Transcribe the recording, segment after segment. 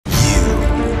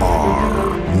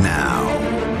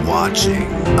watching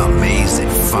Amazing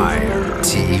Fire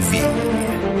TV.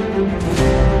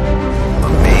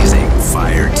 Amazing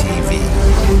Fire TV.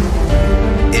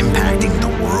 Impacting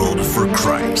the world for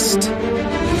Christ.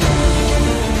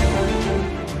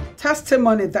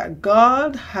 Testimony that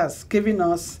God has given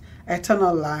us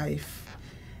eternal life,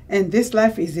 and this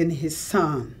life is in His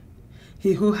Son.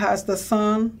 He who has the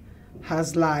Son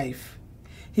has life.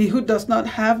 He who does not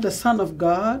have the Son of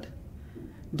God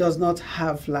does not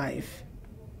have life.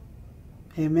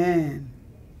 Amen.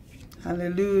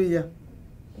 Hallelujah.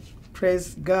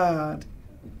 Praise God.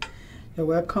 You're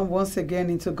welcome once again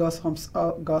into God's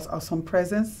awesome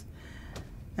presence.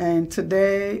 And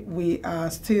today we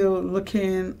are still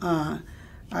looking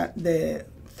at the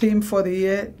theme for the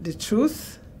year, the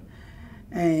truth.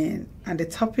 And the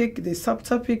topic, the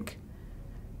subtopic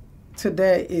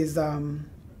today is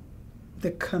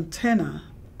the container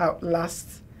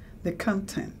outlasts the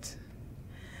content.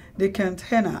 The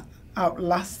container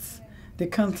outlasts the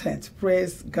content.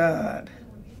 Praise God.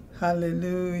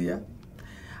 Hallelujah.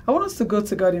 I want us to go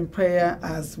to God in prayer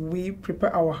as we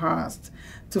prepare our hearts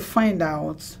to find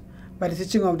out, by the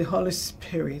teaching of the Holy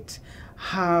Spirit,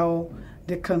 how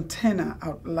the container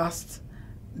outlasts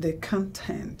the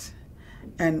content,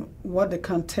 and what the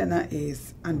container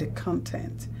is and the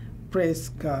content. Praise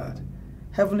God.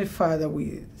 Heavenly Father,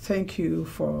 we thank you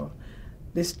for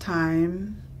this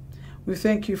time. We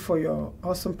thank you for your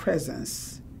awesome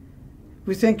presence.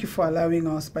 We thank you for allowing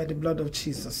us, by the blood of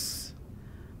Jesus,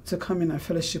 to come in and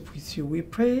fellowship with you. We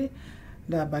pray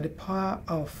that by the power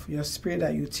of your Spirit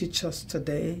that you teach us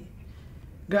today,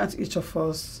 grant each of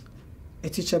us a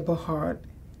teachable heart,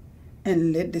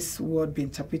 and let this word be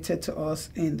interpreted to us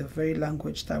in the very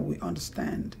language that we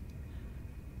understand.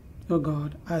 Oh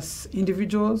God, as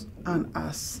individuals and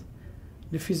as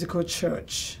the physical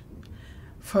church,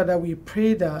 Father, we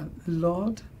pray that,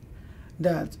 Lord,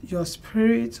 that your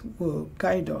Spirit will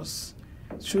guide us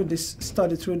through this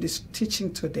study, through this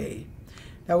teaching today,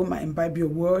 that we might imbibe your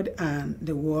word and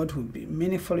the word will be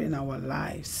meaningful in our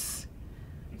lives.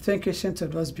 Thank you, Ancient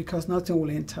of us, because nothing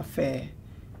will interfere.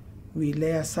 We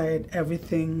lay aside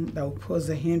everything that will pose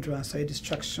a hindrance or a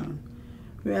distraction.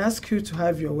 We ask you to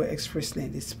have your way expressly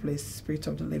in this place, Spirit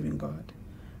of the living God.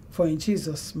 For in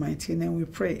Jesus' mighty name we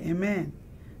pray. Amen.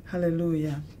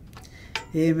 Hallelujah.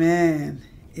 Amen.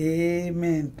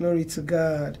 Amen. Glory to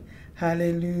God.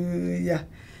 Hallelujah.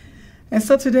 And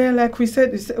so today, like we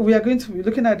said, we are going to be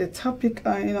looking at the topic,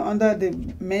 under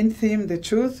the main theme, the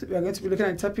truth. We are going to be looking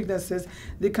at a topic that says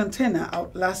the container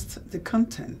outlasts the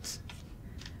content.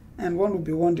 And one will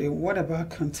be wondering, what about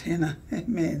container?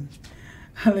 Amen.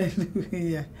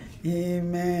 Hallelujah.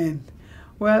 Amen.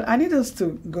 Well, I need us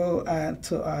to go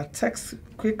to our text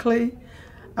quickly.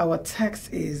 Our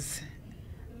text is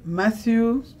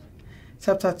Matthew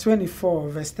chapter 24,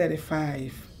 verse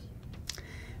 35.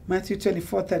 Matthew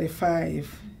 24:35.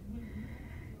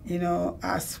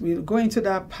 As we go into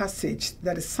that passage,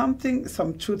 there is some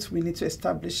truth we need to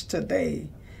establish today.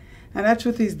 And that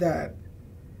truth is that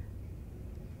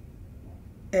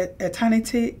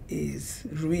eternity is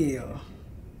real.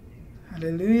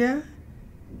 Hallelujah.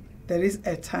 There is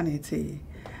eternity.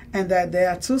 And that there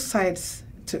are two sides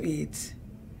to it.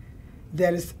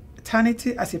 There is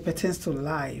eternity as it pertains to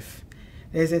life.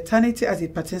 There is eternity as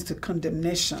it pertains to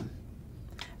condemnation.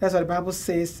 That's what the Bible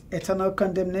says, eternal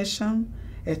condemnation,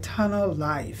 eternal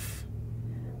life.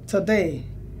 Today,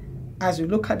 as we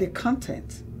look at the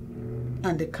content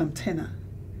and the container,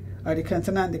 or the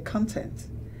container and the content,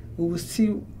 we will see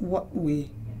what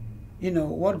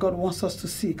what God wants us to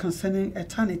see concerning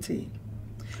eternity.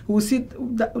 We will see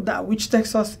that which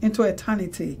takes us into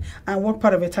eternity, and what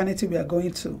part of eternity we are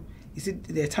going to. Is it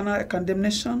the eternal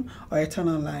condemnation or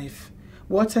eternal life?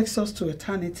 What takes us to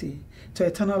eternity, to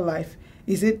eternal life?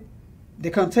 Is it the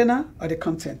container or the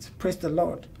content? Praise the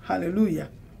Lord. Hallelujah.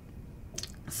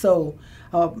 So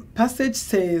our passage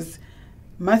says,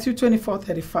 Matthew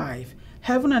 24:35,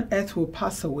 heaven and earth will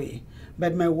pass away,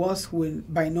 but my words will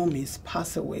by no means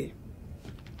pass away.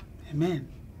 Amen.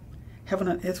 Heaven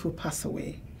and earth will pass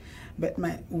away, but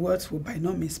my words will by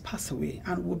no means pass away.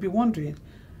 And we'll be wondering,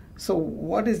 so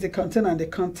what is the content and the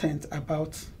content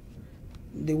about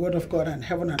the word of God and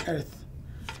heaven and earth?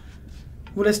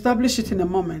 We'll establish it in a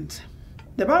moment.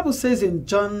 The Bible says in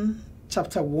John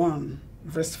chapter 1,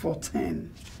 verse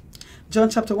 14. John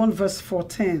chapter 1, verse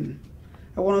 14.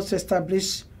 I want us to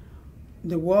establish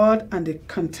the word and the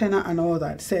container and all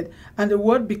that. It said, and the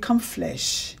word became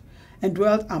flesh and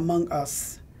dwelt among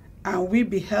us, and we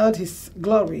beheld his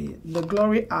glory, the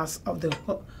glory as of the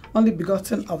only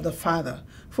begotten of the Father,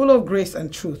 full of grace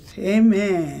and truth.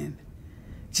 Amen.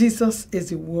 Jesus is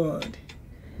the word.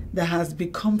 that has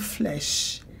become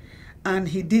flesh, and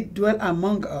he did dwell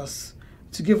among us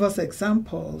to give us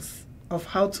examples of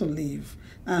how to live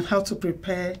and how to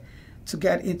prepare to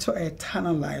get into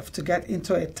eternal life, to get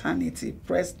into eternity.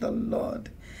 Praise the Lord.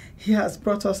 He has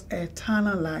brought us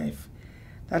eternal life.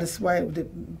 That is why the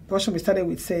portion we started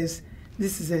with says,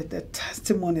 this is the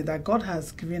testimony that God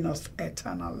has given us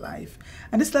eternal life.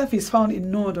 And this life is found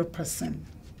in no other person.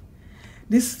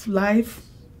 This life,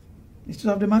 the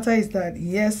truth of the matter is that,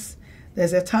 yes,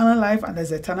 there's eternal life and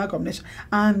there's eternal condemnation.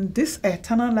 And this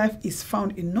eternal life is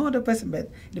found in no other person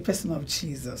but the person of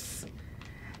Jesus.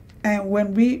 And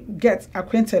when we get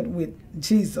acquainted with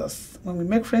Jesus, when we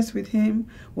make friends with him,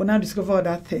 we'll now discover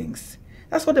other things.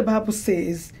 That's what the Bible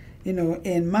says,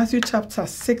 in Matthew chapter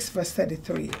 6, verse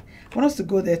 33. I want us to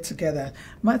go there together.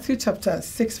 Matthew chapter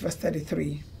 6, verse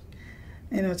 33.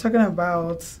 Talking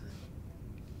about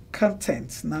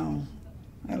content now.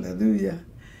 Hallelujah.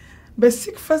 But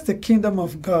seek first the kingdom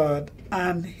of God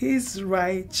and his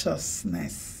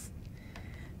righteousness.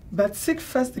 But seek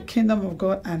first the kingdom of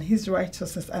God and his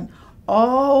righteousness, and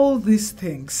all these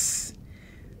things,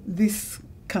 this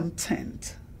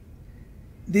content,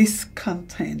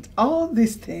 all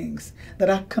these things that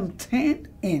are contained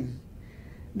in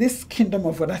this kingdom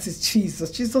of God, that is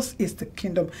Jesus. Jesus is the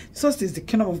kingdom. Jesus is the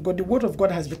kingdom of God. The word of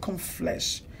God has become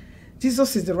flesh.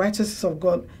 Jesus is the righteousness of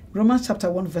God. Romans chapter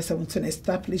 1 verse 17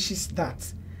 establishes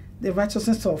that. The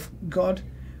righteousness of God,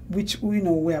 which we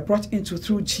know we are brought into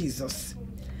through Jesus.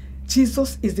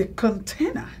 Jesus is the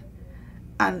container.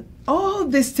 And all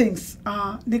these things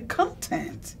are the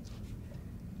content.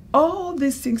 All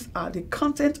these things are the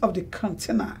content of the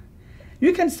container.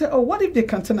 You can say, oh, what if the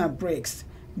container breaks?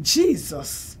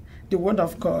 Jesus, the word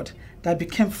of God that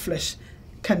became flesh,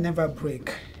 can never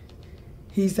break.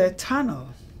 He is eternal.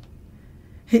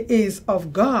 He is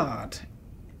of God.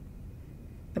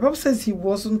 The Bible says he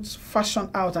wasn't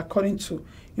fashioned out according to,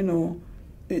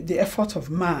 the effort of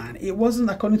man. It wasn't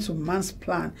according to man's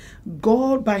plan.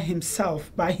 God by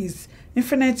himself, by his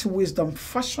infinite wisdom,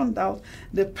 fashioned out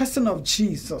the person of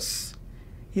Jesus.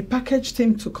 He packaged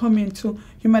him to come into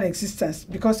human existence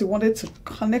because he wanted to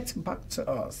connect back to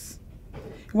us.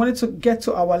 He wanted to get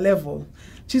to our level.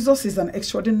 Jesus is an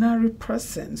extraordinary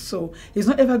person, so he's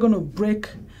not ever going to break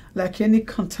like any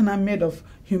container made of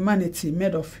humanity,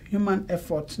 made of human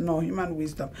effort, no, human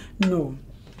wisdom. No.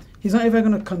 He's not ever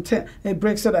going to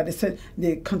break so that they said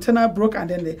the container broke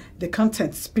and then the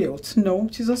content spilled. No,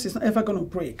 Jesus is not ever going to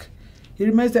break. He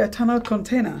remains the eternal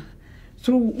container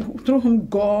through whom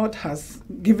God has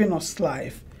given us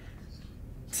life.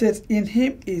 It says in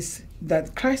him is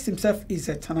that Christ himself is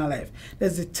eternal life.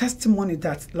 There's a testimony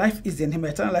that life is in him,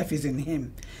 eternal life is in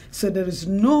him. So there is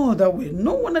no other way.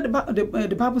 No one at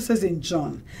the Bible says in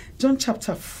John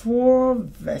chapter 4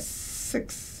 verse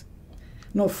 6.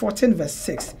 No, 14 verse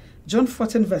 6. John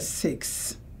 14 verse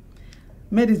 6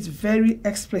 made it very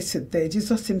explicit there.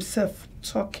 Jesus himself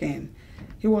talking.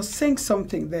 He was saying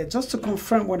something there just to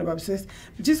confirm what the Bible says.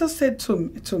 Jesus said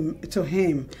to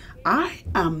him, I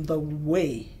am the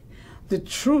way, the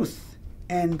truth,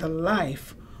 and the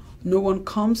life. No one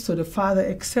comes to the Father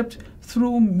except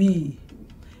through me.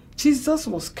 Jesus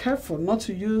was careful not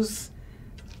to use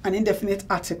an indefinite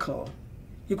article.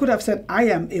 He could have said, I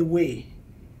am a way,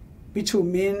 which will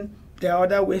mean there are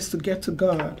other ways to get to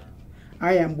God.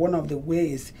 I am one of the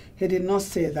ways. He did not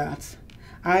say that.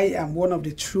 I am one of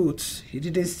the truths. He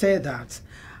didn't say that.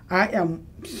 I am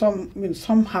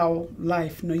somehow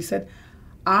life. No, he said,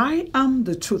 I am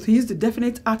the truth. He used the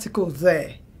definite article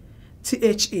there.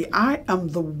 THE. I am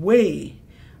the way,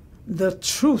 the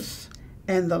truth,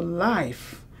 and the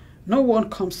life. No one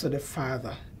comes to the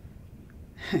Father.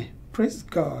 Praise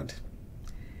God.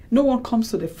 No one comes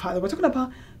to the Father. We're talking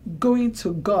about going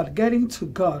to God, getting to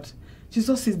God.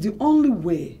 Jesus is the only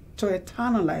way to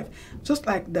eternal life. Just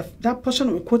like that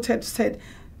portion we quoted said,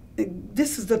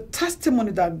 this is the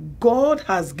testimony that God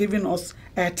has given us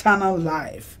eternal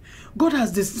life. God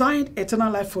has designed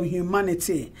eternal life for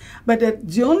humanity. But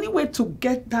the only way to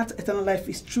get that eternal life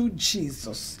is through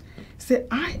Jesus. Say,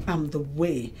 I am the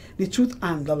way, the truth,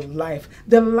 and the life.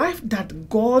 The life that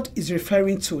God is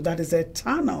referring to, that is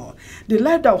eternal. The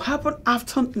life that will happen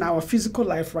after in our physical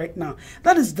life right now.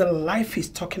 That is the life he's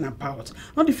talking about.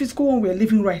 Not the physical one we're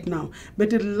living right now,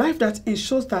 but the life that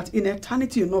ensures that in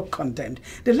eternity you're not condemned.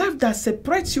 The life that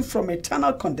separates you from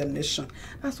eternal condemnation.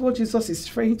 That's what Jesus is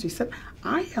referring to. He said,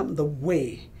 I am the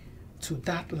way to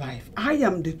that life. I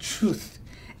am the truth.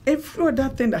 Every other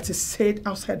thing that is said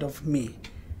outside of me,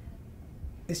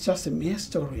 it's just a mere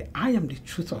story. I am the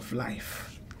truth of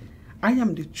life. I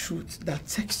am the truth that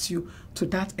takes you to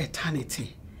that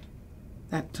eternity.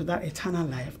 that to that eternal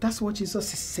life. That's what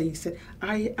Jesus is saying. He said,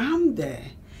 I am there.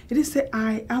 He didn't say,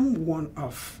 I am one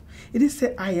of. He didn't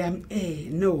say, I am a.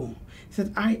 No. He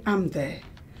said, I am there.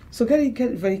 So get it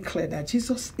very clear that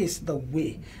Jesus is the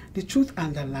way, the truth,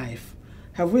 and the life.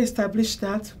 Have we established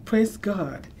that? Praise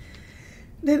God.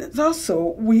 Then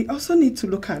also, we also need to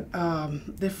look at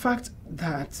the fact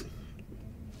that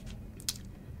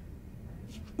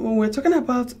when we're talking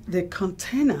about the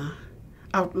container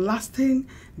outlasting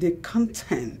the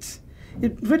content,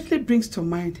 it readily brings to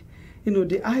mind,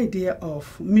 the idea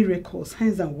of miracles,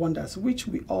 signs and wonders, which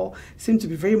we all seem to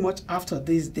be very much after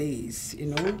these days.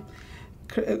 The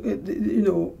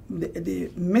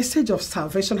message of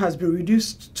salvation has been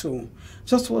reduced to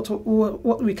just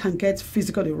what we can get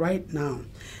physically right now.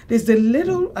 There's a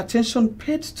little attention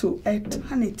paid to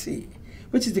eternity,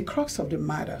 which is the crux of the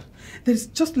matter. There's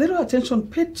just little attention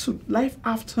paid to life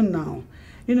after now.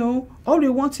 All we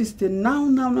want is the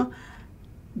now.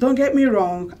 Don't get me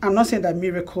wrong. I'm not saying that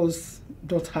miracles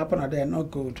don't happen or they're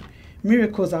not good.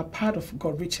 Miracles are part of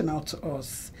God reaching out to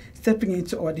us, stepping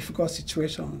into our difficult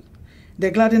situations. They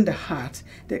gladden the heart.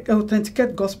 They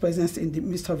authenticate God's presence in the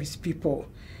midst of his people.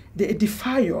 They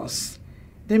edify us.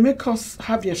 They make us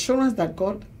have the assurance that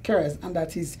God cares and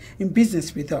that he's in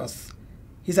business with us.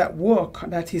 He's at work,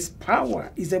 that his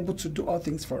power is able to do all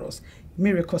things for us.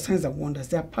 Miracles, signs and wonders,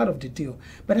 they are part of the deal.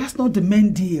 But that's not the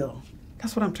main deal.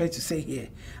 That's what I'm trying to say here.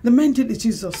 The main deal is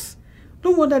Jesus.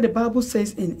 No wonder the Bible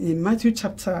says in Matthew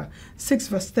chapter 6,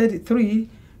 verse 33,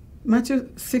 Matthew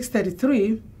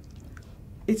 6:33,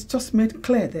 it's just made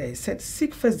clear there. It said,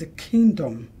 seek first the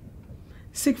kingdom.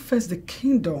 Seek first the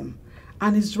kingdom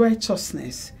and his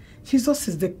righteousness. Jesus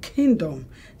is the kingdom.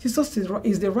 Jesus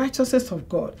is the righteousness of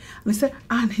God. And he said,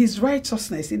 and his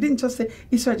righteousness. He didn't just say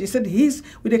his righteousness. He said his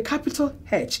with a capital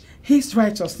H. His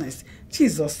righteousness.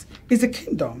 Jesus is the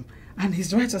kingdom and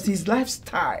his righteousness, his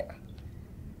lifestyle.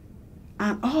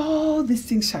 And all these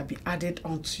things shall be added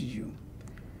unto you.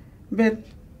 But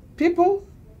people,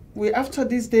 we after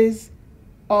these days,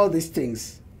 all these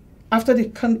things, after the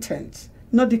content,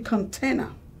 not the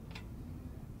container.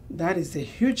 That is a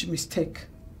huge mistake.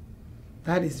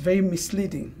 That is very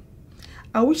misleading.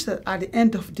 I wish that at the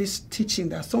end of this teaching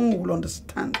that someone will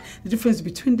understand the difference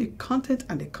between the content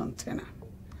and the container.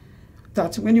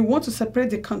 That when you want to separate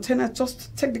the container,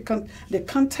 just take the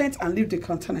content and leave the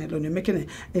container alone. You're making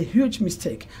a huge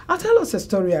mistake. I'll tell us a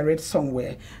story I read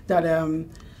somewhere that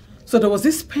so there was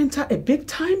this painter, a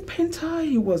big-time painter.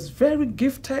 He was very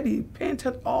gifted. He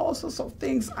painted all sorts of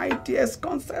things, ideas,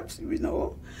 concepts,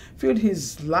 filled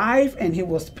his life, and he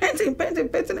was painting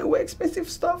away expensive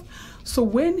stuff. So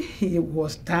when he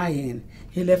was dying,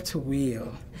 he left a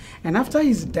will. And after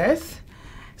his death,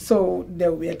 so they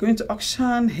were going to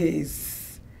auction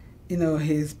his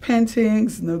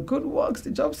paintings, good works,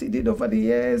 the jobs he did over the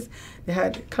years. They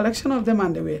had a collection of them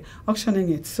and they were auctioning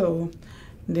it. So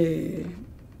the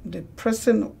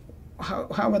person,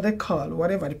 how are they called?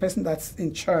 Whatever, the person that's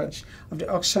in charge of the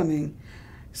auctioning.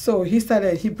 So he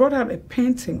brought out a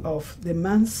painting of the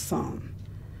man's son.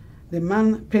 The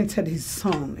man painted his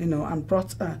son, and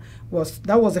brought, that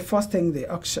was the first thing the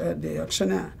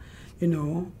auctioneer,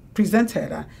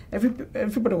 presented.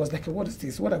 Everybody was like, what is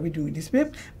this? What are we doing with this?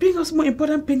 Bring us more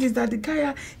important paintings that the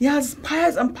guy, he has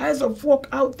piles and piles of work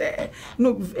out there.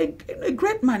 A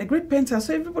great man, a great painter.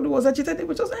 So everybody was agitated. They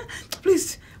were just,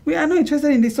 please, we are not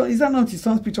interested in this son. Is that not his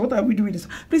son's picture? What are we doing with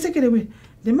this? Please take it away.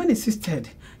 The man insisted.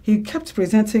 He kept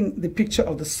presenting the picture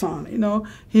of the son.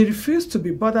 He refused to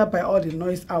be bothered by all the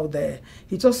noise out there.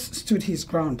 He just stood his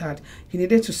ground that he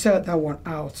needed to sell that one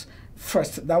out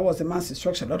first. That was the man's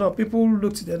instruction. A lot of people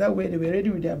looked the other way. They were ready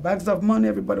with their bags of money.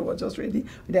 Everybody was just ready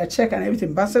with their check and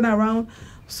everything bouncing around.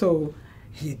 So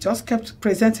he just kept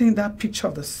presenting that picture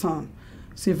of the son.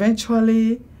 So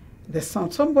eventually, the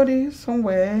son, somebody,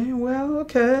 somewhere, well,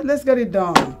 okay, let's get it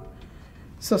done.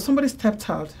 So somebody stepped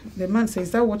out. The man said,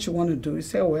 is that what you want to do? He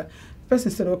said, well, the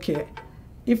person said, okay,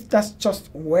 if that's just,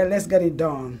 well, let's get it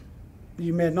done.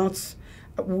 You may not.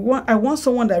 I want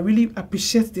someone that really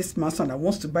appreciates this man and that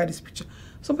wants to buy this picture.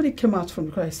 Somebody came out from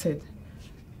the crowd and said,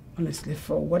 honestly,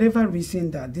 for whatever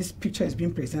reason that this picture is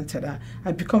being presented,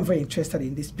 I become very interested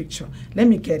in this picture. Let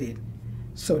me get it.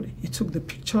 So he took the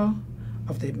picture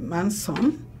of the man's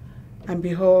son, and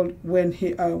behold, when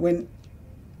he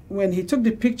took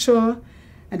the picture,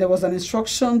 and there was an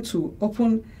instruction to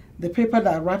open the paper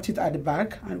that wrapped it at the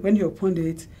back, and when he opened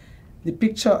it, the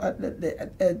picture,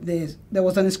 there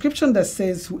was an inscription that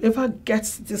says, whoever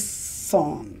gets this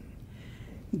son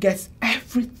gets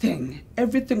everything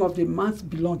of the man's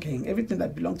belonging, everything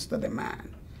that belongs to the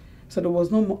man. So there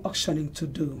was no more auctioning to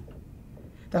do.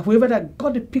 That whoever that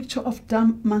got the picture of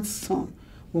that man's son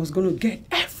was going to get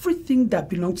everything that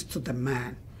belonged to the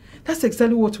man. That's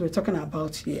exactly what we're talking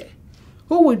about here.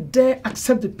 Who would dare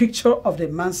accept the picture of the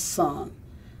man's son?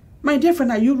 My dear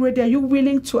friend, are you ready? Are you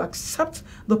willing to accept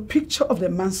the picture of the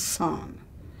man's son?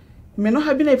 It may not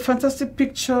have been a fantastic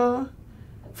picture.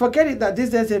 Forget it that these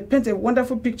days they paint a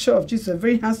wonderful picture of Jesus, a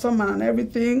very handsome man and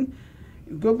everything.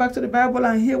 You go back to the Bible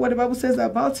and hear what the Bible says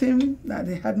about him, that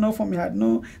he had no form, he had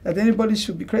no, that anybody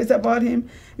should be crazy about him.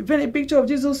 You paint a picture of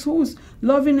Jesus who's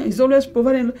loving, is always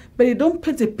providing, but you don't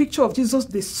paint a picture of Jesus,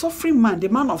 the suffering man, the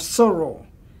man of sorrow.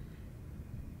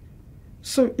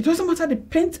 So it doesn't matter the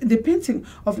painting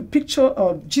of the picture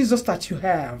of Jesus that you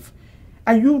have.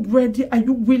 Are you ready? Are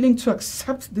you willing to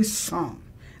accept this son?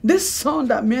 This son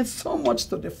that meant so much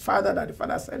to the father, that the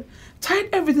father said, tied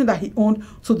everything that he owned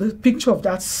to the picture of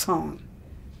that son.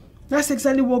 That's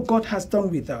exactly what God has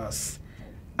done with us.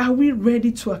 Are we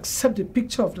ready to accept the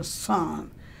picture of the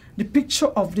son? The picture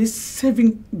of this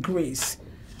saving grace,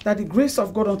 that the grace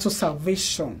of God unto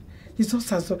salvation.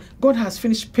 God has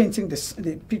finished painting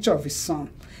the picture of his son.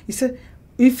 He said,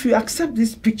 if you accept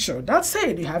this picture, that's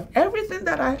it. You have everything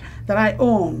that I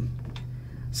own.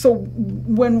 So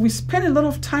when we spend a lot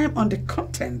of time on the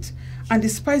content and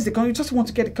despise the content, you just want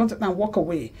to get the content and walk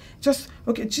away. Just,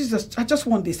 okay, Jesus, I just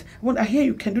want this. I hear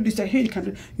you can do this. I hear you can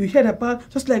do. You heard about,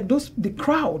 just like the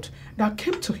crowd that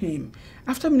came to him.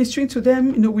 After ministering to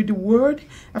them, with the word,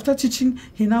 after teaching,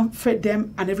 he now fed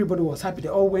them and everybody was happy. They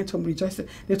all went home rejoicing.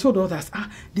 They told others,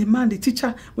 the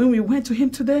teacher, when we went to him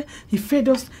today, he fed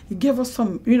us, he gave us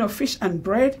some, fish and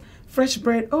bread. Fresh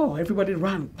bread. Oh, everybody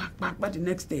ran back the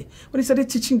next day. When he started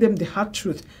teaching them the hard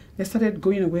truth, they started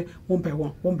going away one by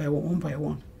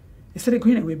one. They started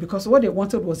going away because what they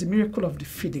wanted was the miracle of the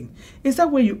feeding. Is that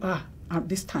where you are at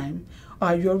this time?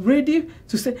 Are you ready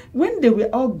to say, when they were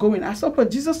all going, at some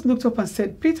point Jesus looked up and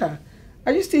said, Peter,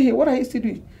 are you still here? What are you still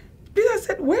doing? Peter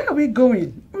said, where are we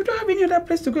going? We don't have any other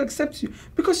place to go except you,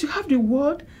 because you have the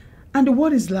word, and the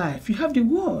word is life. You have the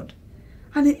word.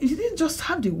 And he didn't just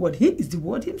have the word. He is the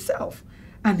word himself.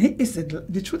 And he is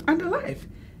the truth and the life.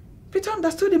 Peter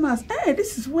understood him as, hey,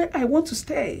 this is where I want to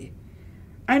stay.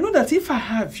 I know that if I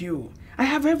have you, I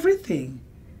have everything.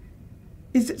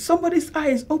 Is somebody's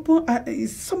eye open?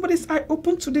 Is somebody's eye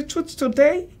open to the truth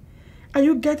today? Are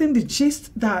you getting the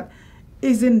gist that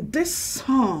is in this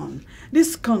son,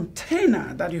 this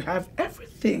container, that you have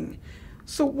everything?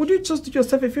 So would you just do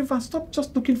yourself a favor and stop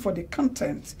just looking for the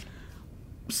content?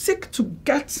 Seek to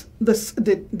get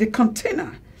the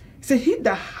container. Say, he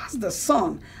that has the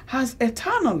son has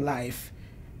eternal life.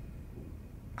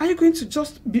 Are you going to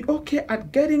just be okay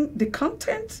at getting the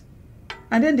content?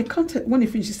 And then the content, when you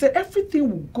finish, he said, everything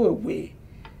will go away.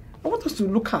 I want us to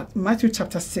look at Matthew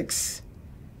chapter 6.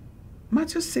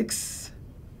 Matthew 6.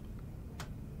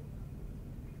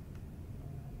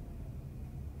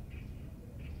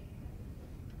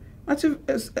 I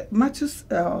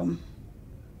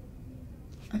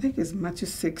think it's Matthew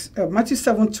 6, Matthew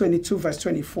 7:22, verse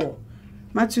 24.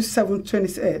 Matthew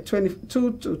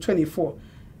 7:22 to 24.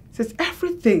 It says,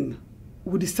 everything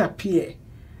will disappear.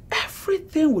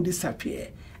 Everything will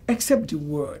disappear except the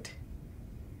word.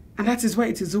 And that is why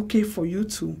it is okay for you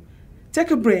to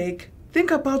take a break. Think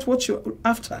about what you're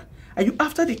after. Are you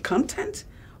after the content?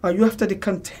 Or are you after the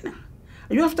container?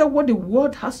 Are you after what the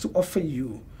word has to offer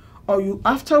you? Or are you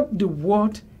after the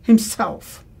word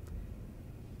himself?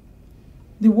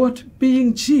 The word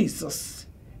being Jesus,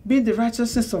 being the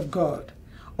righteousness of God.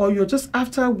 Or you're just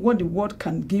after what the word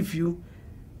can give you: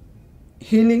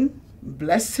 healing,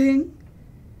 blessing,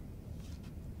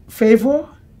 favor.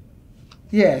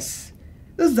 Yes,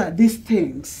 those are these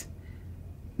things.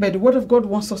 But the word of God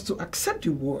wants us to accept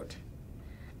the word.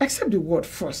 Accept the word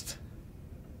first.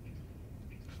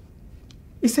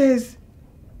 It says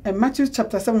in Matthew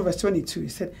chapter 7, verse 22, he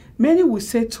said, many will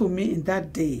say to me in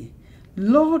that day,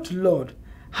 Lord, Lord,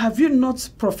 have you not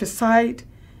prophesied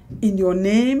in your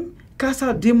name, cast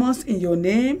out demons in your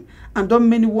name, and done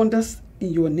many wonders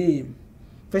in your name?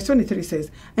 Verse 23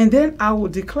 says, and then I will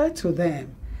declare to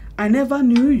them, I never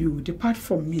knew you, depart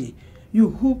from me, you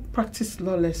who practice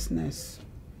lawlessness.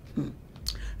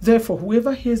 Therefore,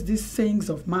 whoever hears these sayings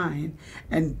of mine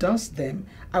and does them,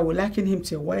 I will liken him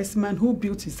to a wise man who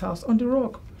built his house on the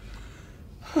rock.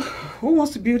 Who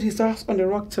wants to build his house on the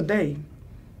rock today?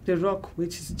 The rock,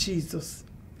 which is Jesus.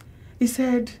 He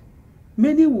said,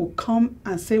 many will come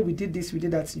and say, we did this, we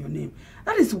did that in your name.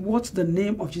 That is what the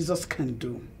name of Jesus can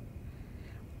do.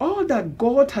 All that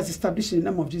God has established in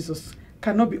the name of Jesus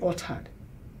cannot be altered.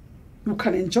 You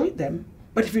can enjoy them,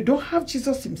 but if you don't have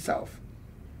Jesus himself,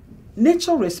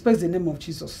 nature respects the name of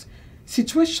Jesus.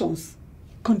 Situations,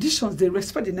 conditions, they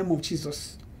respect the name of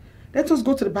Jesus. Let us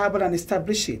go to the Bible and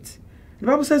establish it. The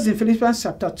Bible says in Philippians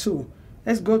chapter 2.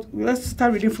 Let's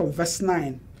start reading from verse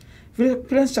 9.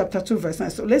 Philippians chapter 2 verse 9.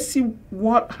 So let's see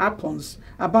what happens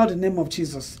about the name of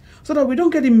Jesus, so that we don't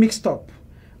get it mixed up.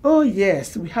 Oh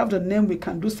yes, we have the name, we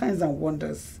can do signs and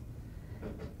wonders.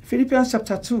 Philippians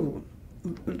chapter 2,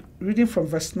 reading from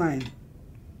verse 9.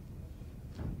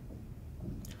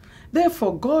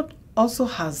 Therefore God also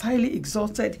has highly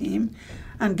exalted him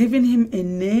and given him a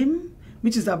name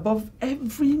which is above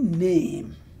every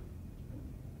name.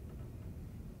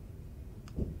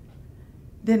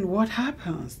 Then what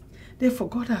happens? Therefore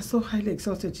God has so highly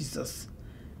exalted Jesus.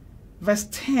 Verse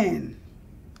 10.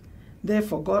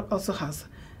 Therefore God also has,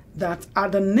 that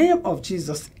at the name of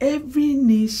Jesus every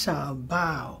knee shall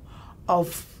bow,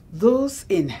 of those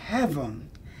in heaven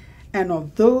and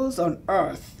of those on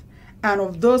earth and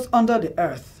of those under the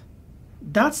earth.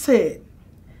 That said,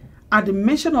 at the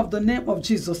mention of the name of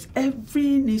Jesus,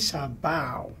 every knee shall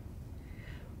bow.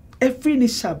 Every knee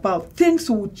shall bow. Things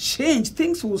will change.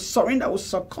 Things will surrender, will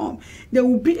succumb. There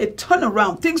will be a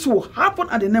turnaround. Things will happen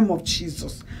at the name of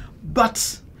Jesus.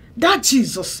 But that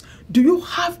Jesus, do you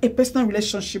have a personal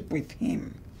relationship with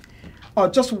him? Or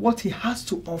just what he has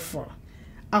to offer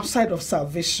outside of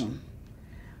salvation?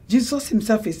 Jesus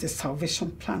himself is the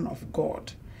salvation plan of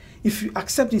God. If you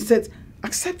accept him, he said,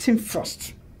 accept him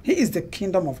first. He is the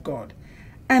kingdom of God.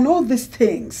 And all these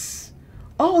things,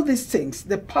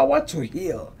 the power to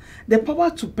heal, the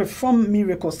power to perform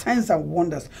miracles, signs and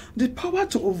wonders, the power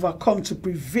to overcome, to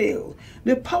prevail,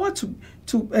 the power to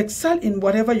excel in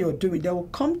whatever you're doing, they will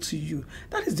come to you.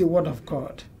 That is the word of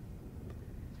God.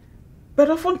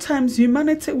 But oftentimes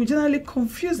humanity, we generally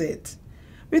confuse it.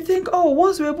 We think, oh,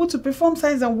 once we're able to perform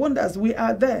signs and wonders, we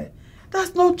are there.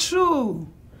 That's not true.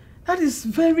 That is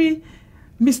very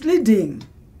misleading.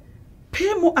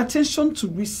 Pay more attention to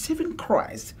receiving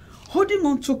Christ, holding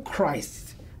on to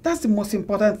Christ. That's the most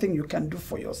important thing you can do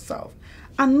for yourself,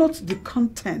 and not the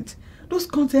content. Those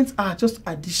contents are just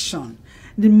addition.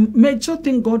 The major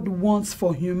thing God wants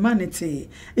for humanity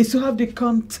is to have the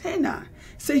container.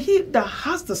 Say, he that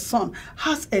has the Son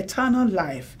has eternal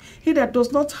life. He that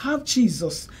does not have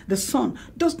Jesus, the Son,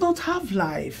 does not have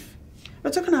life.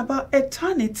 We're talking about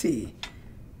eternity.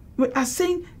 We are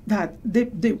saying that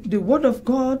the word of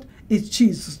God is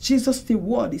Jesus. Jesus the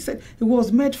word. He said he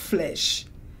was made flesh.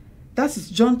 That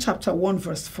is John chapter 1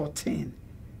 verse 14.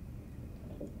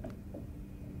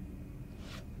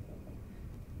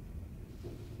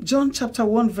 John chapter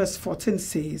 1 verse 14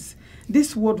 says,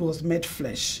 this word was made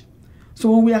flesh.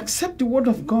 So when we accept the word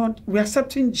of God, we're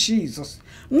accepting Jesus.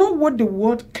 Not what the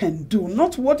word can do,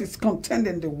 not what is contained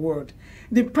in the word.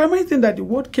 The primary thing that the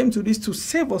word came to is to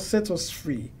save us, set us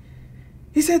free.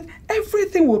 He said,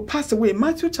 everything will pass away.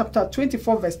 Matthew chapter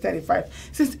 24 verse 35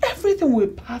 says, everything will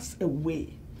pass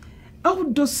away. All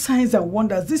those signs and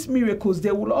wonders, these miracles,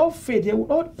 they will all fade. They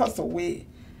will all pass away.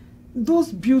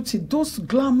 Those beauty, those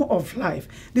glamour of life,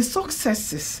 the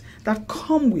successes that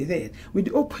come with it, with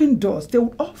the open doors, they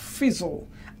will all fizzle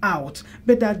out.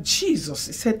 But that Jesus,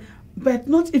 he said, but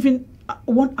not even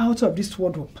one out of this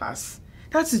world will pass.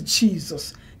 That's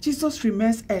Jesus. Jesus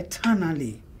remains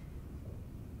eternally.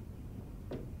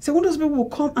 So when those people will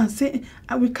come and say,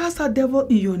 we cast out devil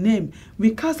in your name, we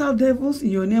cast out devils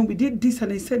in your name, we did this,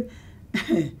 and he said,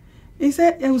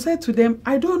 I will say to them,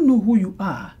 I don't know who you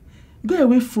are. Go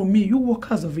away from me, you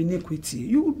workers of iniquity,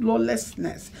 you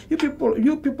lawlessness, you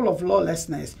people of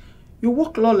lawlessness. You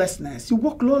walk lawlessness, you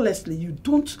walk lawlessly, you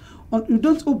don't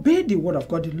obey the word of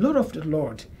God, the Lord of the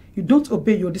Lord. You don't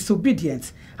obey, you're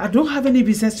disobedient. I don't have any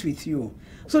business with you.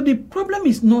 So the problem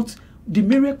is not the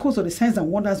miracles or the signs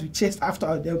and wonders we chase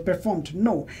after they performed.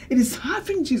 No, it is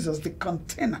having Jesus, the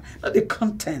container, not the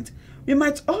content. We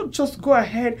might all just go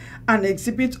ahead and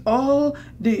exhibit all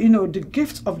the, the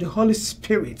gifts of the Holy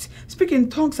Spirit, speak in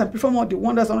tongues and perform all the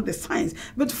wonders and all the signs.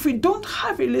 But if we don't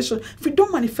have a relation, if we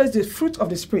don't manifest the fruit of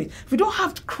the Spirit, if we don't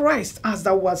have Christ as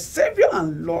our Savior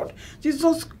and Lord,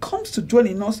 Jesus comes to dwell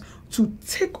in us, to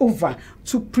take over,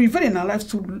 to prevail in our lives,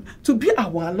 to be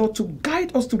our Lord, to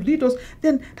guide us, to lead us,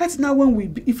 then that's now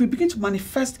when if we begin to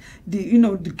manifest the,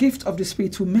 the gift of the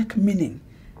Spirit, to make meaning.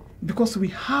 Because we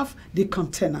have the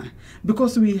container.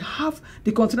 Because we have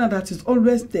the container that is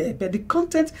always there. But the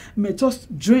content may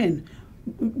just drain,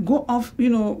 go off,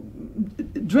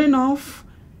 drain off,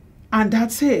 and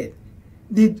that's it.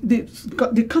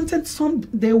 The content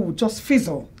someday will just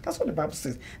fizzle. That's what the Bible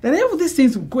says. That all these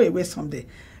things will go away someday.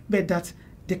 But that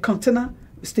the container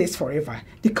stays forever.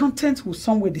 The content will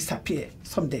somewhere disappear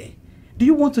someday. Do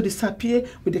you want to disappear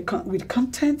with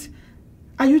content?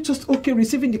 Are you just okay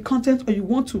receiving the content, or you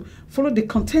want to follow the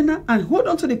container and hold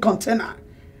on to the container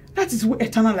That is what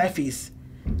eternal life is.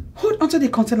 Hold onto the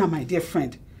container, my dear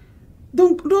friend.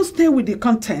 Don't stay with the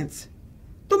content.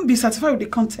 Don't be satisfied with the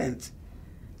content.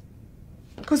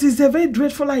 Because it's a very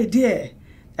dreadful idea.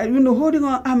 Holding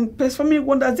on, performing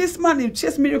wonders. This man, he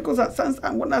chased miracles and signs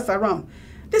and wonders around.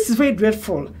 This is very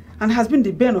dreadful and has been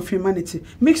the bane of humanity.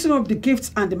 Mixing up the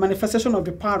gifts and the manifestation of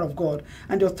the power of God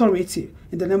and the authority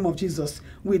in the name of Jesus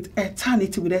with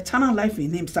eternity, with eternal life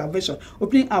in Him, salvation,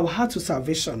 opening our heart to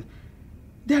salvation.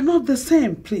 They are not the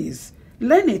same, please.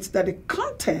 Learn it that the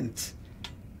content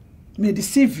may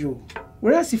deceive you.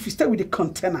 Whereas if you stay with the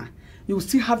container, you will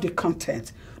still have the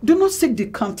content. Do not seek the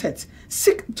content.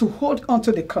 Seek to hold on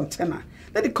to the container.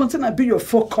 Let the container be your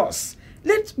focus.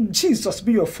 Let Jesus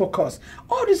be your focus.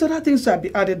 All these other things will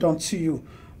be added unto you.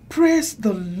 Praise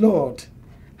the Lord.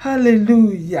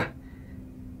 Hallelujah.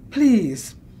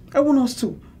 Please, I want us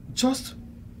to just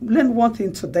learn one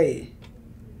thing today.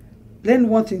 Learn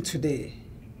one thing today.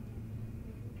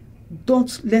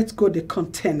 Don't let go the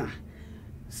container.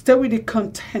 Stay with the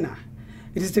container.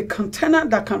 It is the container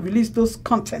that can release those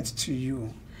contents to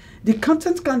you. The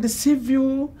content can deceive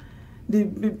you.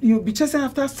 You'll be chasing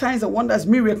after signs and wonders,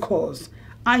 miracles,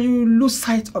 and you lose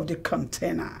sight of the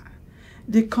container.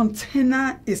 The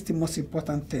container is the most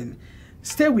important thing.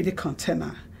 Stay with the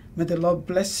container. May the Lord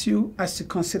bless you as you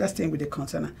consider staying with the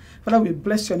container. Father, we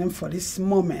bless your name for this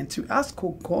moment. We ask,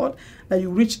 oh God, that you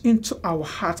reach into our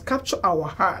heart, capture our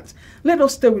heart. Let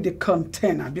us stay with the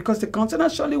container, because the container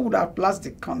surely would outlast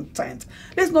the content.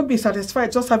 Let's not be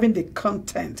satisfied just having the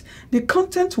content. The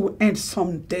content will end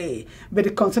someday, but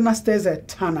the container stays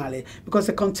eternally, because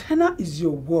the container is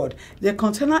your word. The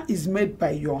container is made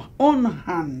by your own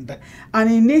hand,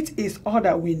 and in it is all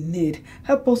that we need.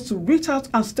 Help us to reach out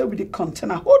and stay with the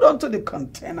container. Hold on to the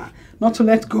container, not to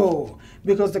let go,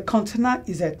 because the container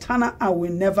is eternal and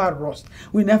will never rust,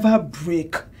 will never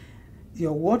break.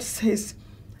 Your word says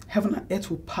heaven and earth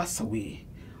will pass away,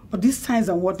 but these signs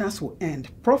and wonders will end.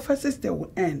 Prophecies, they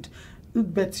will end,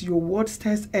 but your word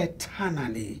stays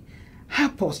eternally.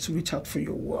 Help us to reach out for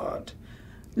your word.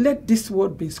 Let this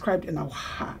word be inscribed in our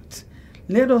heart.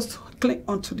 Let us cling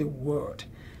onto the word.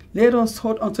 Let us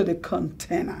hold onto the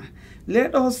container.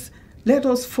 Let us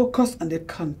focus on the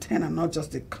container, not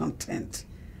just the content.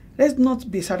 Let's not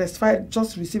be satisfied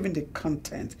just receiving the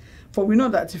content. For we know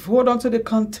that if we hold on to the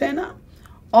container,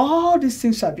 all these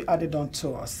things shall be added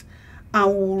unto us,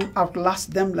 and we will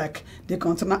outlast them like the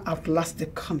container outlasts the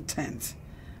content.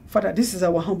 Father, this is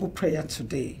our humble prayer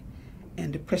today.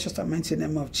 In the precious and mighty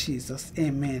name of Jesus.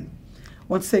 Amen.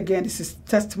 Once again, this is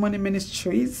Testimony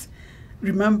Ministries.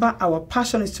 Remember, our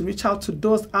passion is to reach out to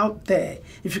those out there.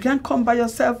 If you can't come by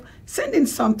yourself, send in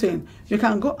something. You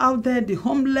can go out there, the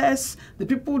homeless, the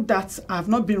people that have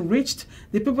not been reached,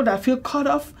 the people that feel cut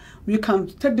off. You can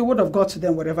take the word of God to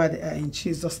them wherever they are. In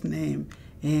Jesus' name,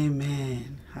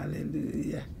 amen.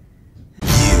 Hallelujah.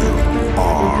 You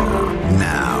are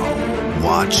now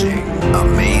watching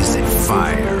Amazing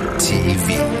Fire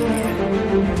TV.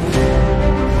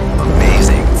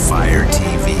 Amazing Fire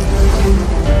TV.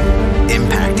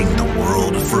 Impacting the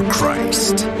world for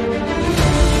Christ.